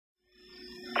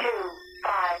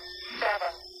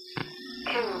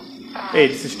Hey,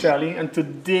 this is Charlie, and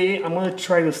today I'm gonna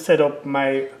try to set up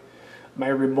my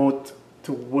remote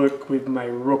to work with my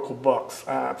Roku box.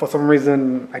 For some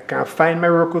reason, I can't find my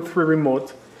Roku 3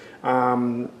 remote.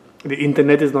 The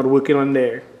internet is not working on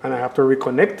there, and I have to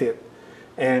reconnect it.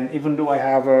 And even though I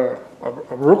have a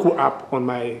Roku app on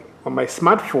my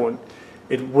smartphone,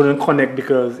 it wouldn't connect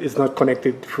because it's not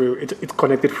connected through it's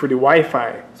connected through the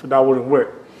Wi-Fi, so that wouldn't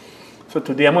work. So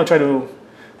today I'm gonna try to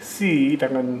see if I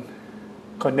can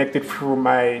connect it through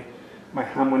my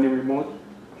Harmony remote.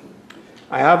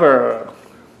 I have a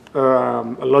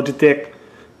Logitech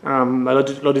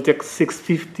Logitech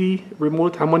 650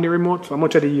 remote, Harmony remote. So I'm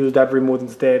gonna try to use that remote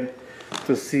instead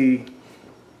to see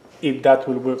if that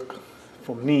will work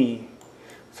for me.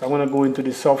 So I'm gonna go into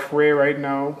the software right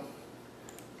now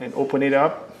and open it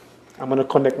up. I'm gonna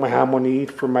connect my Harmony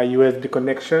through my USB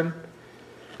connection.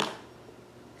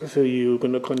 So you're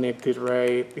gonna connect it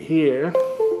right here.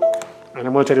 And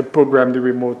I'm going to try to program the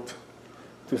remote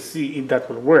to see if that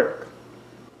will work.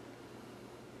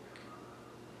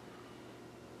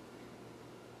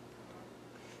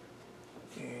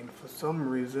 And for some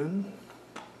reason,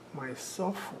 my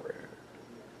software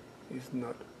is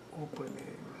not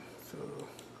opening. So,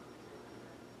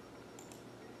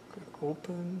 click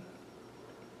open.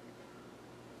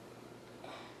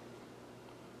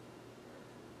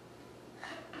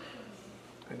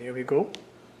 And here we go.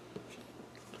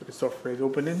 So the software is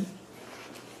opening.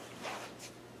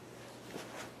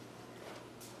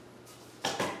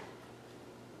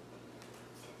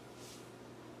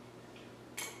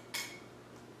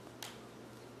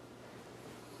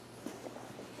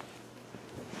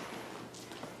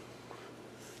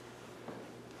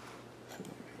 So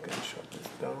we can shut this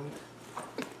down.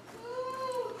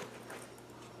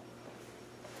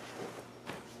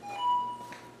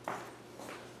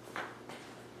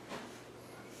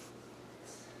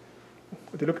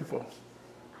 What are you looking for?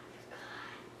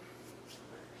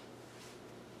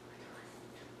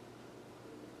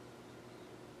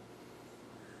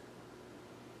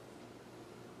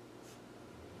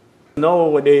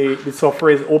 Now the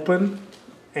software is open,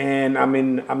 and I'm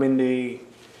in the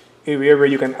area where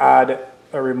you can add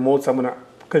a remote. So I'm gonna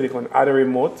click on add a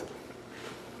remote.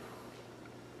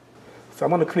 So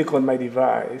I'm gonna click on my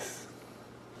device,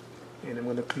 and I'm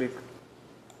gonna click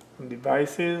on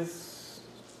devices,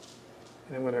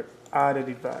 and I'm gonna add a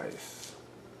device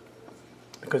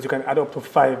because you can add up to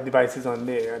 5 devices on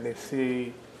there. And they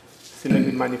say select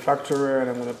the manufacturer,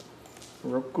 and I'm gonna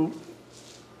Roku.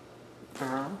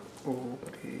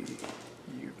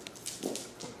 R-O-K-U.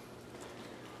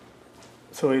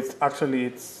 So it's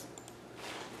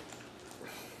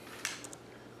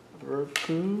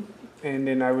Roku, and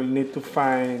then I will need to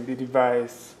find the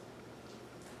device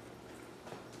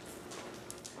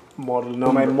model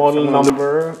number. My model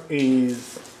number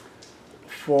is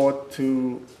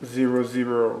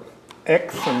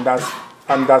 4200X,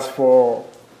 and that's for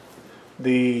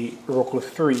the Roku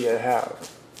 3 I have.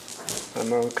 I'm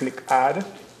going to click add.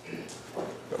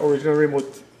 The original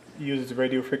remote uses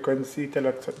radio frequency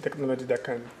technology that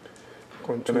can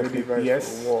control the device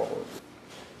yes. Walls.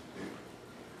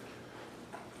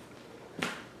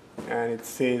 And it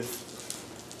says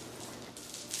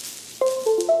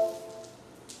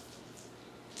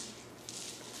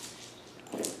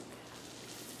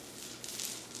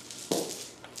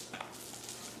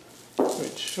so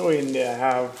it's showing that I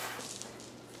have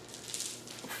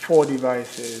 4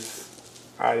 devices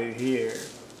added here.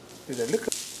 We're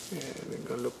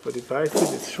gonna look for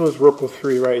devices. It shows Roku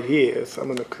 3 right here, so I'm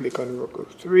gonna click on Roku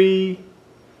 3,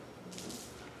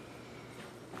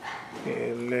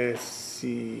 and let's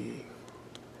see.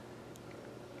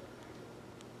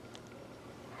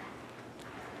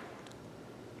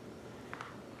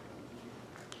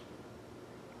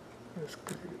 Let's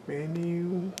click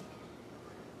menu,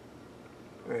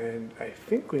 and I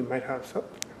think we might have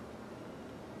something.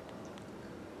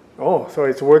 Oh, so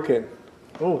it's working.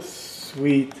 Oh,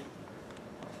 sweet.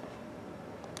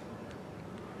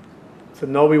 So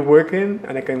now we're working,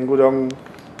 and I can go down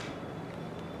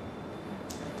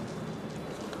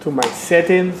to my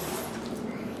settings.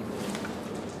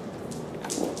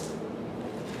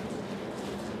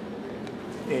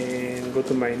 And go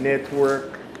to my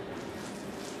network.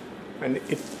 And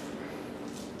it's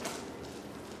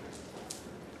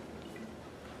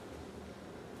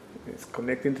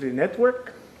connecting to the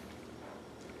network.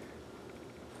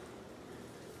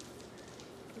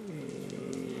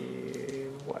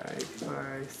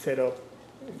 Wi-Fi, set up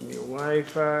new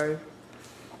Wi-Fi,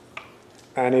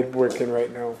 and it's working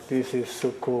right now. This is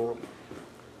so cool.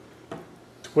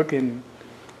 It's working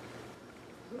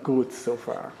good so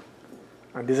far.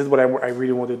 And this is what I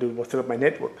really want to do, was set up my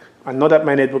network. And now that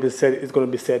my network is going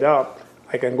to be set up,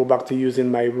 I can go back to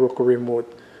using my Roku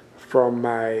remote from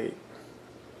on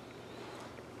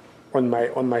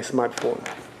my smartphone.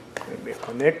 And we're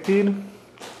connected.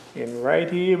 And right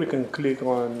here we can click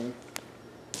on.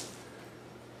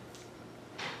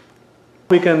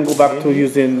 We can go back to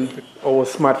using our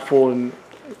smartphone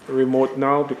remote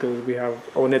now because we have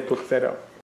our network set up.